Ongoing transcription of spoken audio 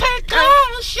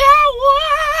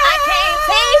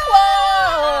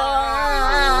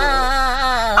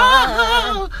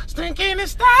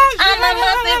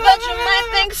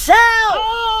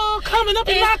up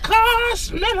in my car,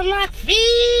 smelling like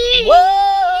feet. Whoa,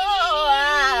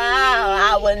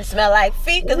 I wouldn't smell like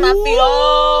feet, because my feet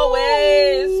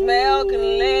always smell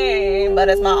clean. But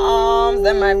it's my arms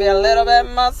that might be a little bit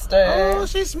musty. Oh,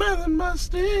 she's smelling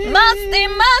musty. Musty,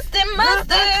 musty, Not musty.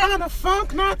 that kind of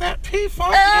funk, not that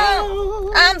P-funk.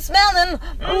 Oh, I'm smelling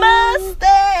musty.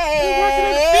 working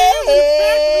in the field, in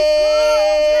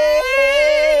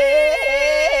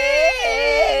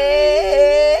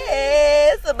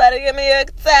the Somebody give me a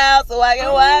towel so I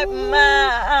can wipe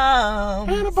my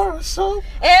arms. And a bar of soap,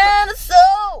 And a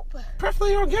soap.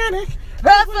 preferably organic.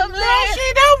 Preferably. No,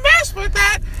 she don't mess with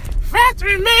that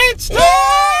factory made stuff. Yeah.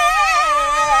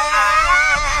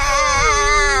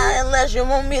 Unless you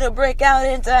want me to break out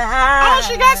into hives.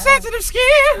 Oh, she got sensitive skin.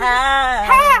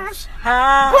 Hives.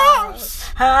 Hives. Bumps.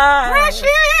 Hives. Brushes.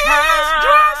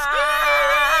 Dry skin.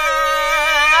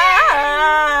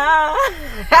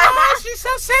 Oh, she's so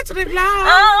sensitive, y'all.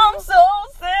 I'm so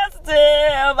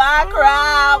sensitive. I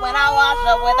cry when I wash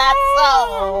up with that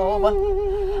soap.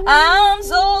 I'm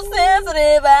so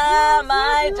sensitive, I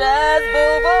might just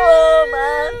boo-boo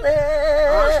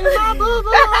myself. Oh, she's my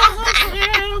boo-boo.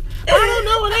 I don't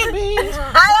know what that means.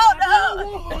 I don't know.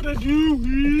 What did you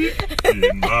eat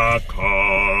in my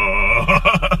car?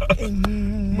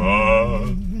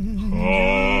 My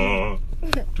car.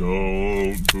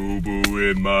 Don't boo-boo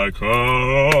in my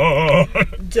car.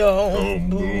 Don't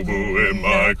boo-boo in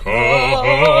my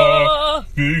car.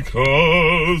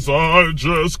 Because I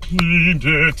just cleaned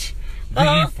it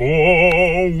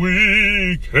before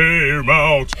we came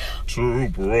out to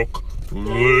Brooklyn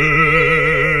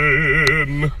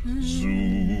Zoo.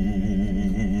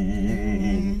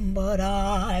 But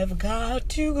I've got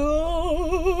to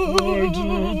go.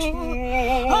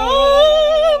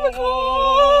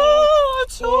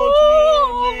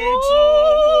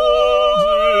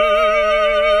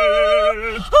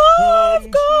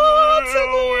 I've got to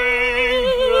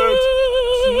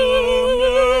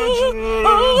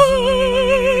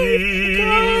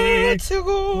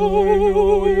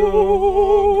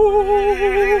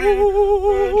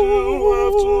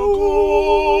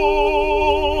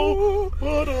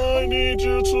but I need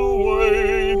you to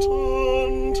wait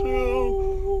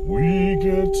until we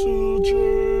get to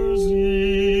Jersey.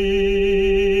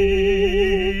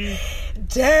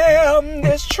 Damn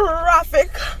this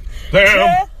traffic.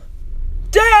 Damn.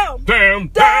 Damn. Damn.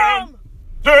 Damn.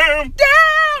 Damn. Damn.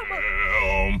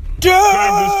 Damn.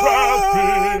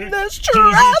 Damn. This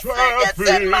traffic is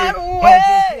in my I way.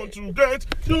 just want to get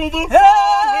to the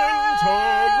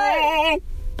Arlington Road.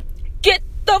 Get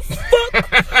the fuck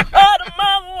out of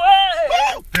my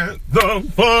way. Get the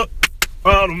fuck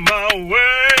out of my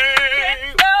way.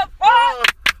 Get the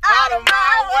fuck out of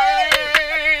my way.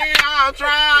 I'm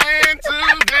trying to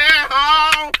get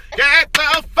home. Get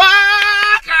the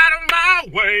fuck out of my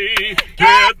way.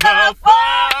 Get the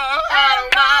fuck out of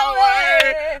my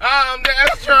way. I'm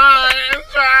just trying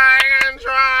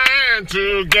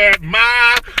to get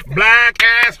my black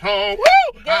ass home. Woo!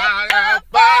 Get the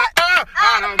fuck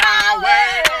out of my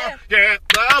way. Get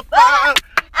the fuck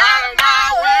out of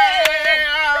my way.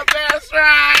 I'm just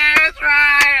trying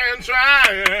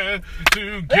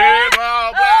to get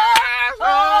my black ass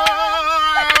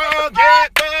home. Get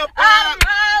the fuck out of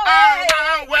my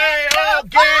way. Oh,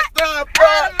 get the fuck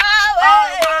out of my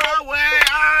way.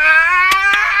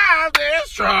 I'm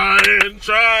just trying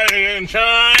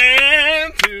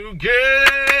to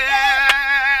get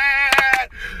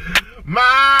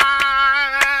my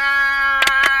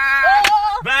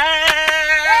back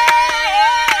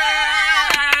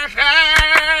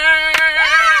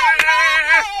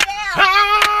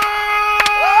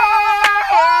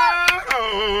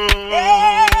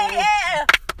home.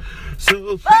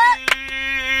 So please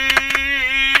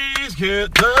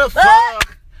get the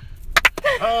fuck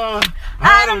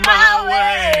out of my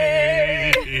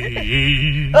way.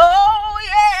 Oh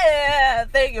yeah.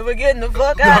 Thank you for getting the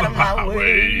fuck out of my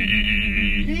way.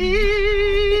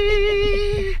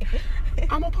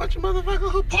 I'm gonna punch a motherfucker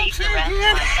who pumps in again.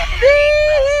 Yeah.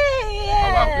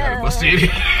 Oh wow, we got a busted.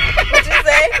 What you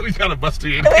say? We got a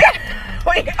busted.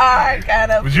 We are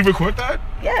kind of. Did you record that?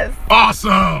 Yes.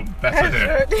 Awesome. That's I it.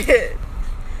 sure did.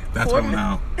 That's going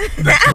out.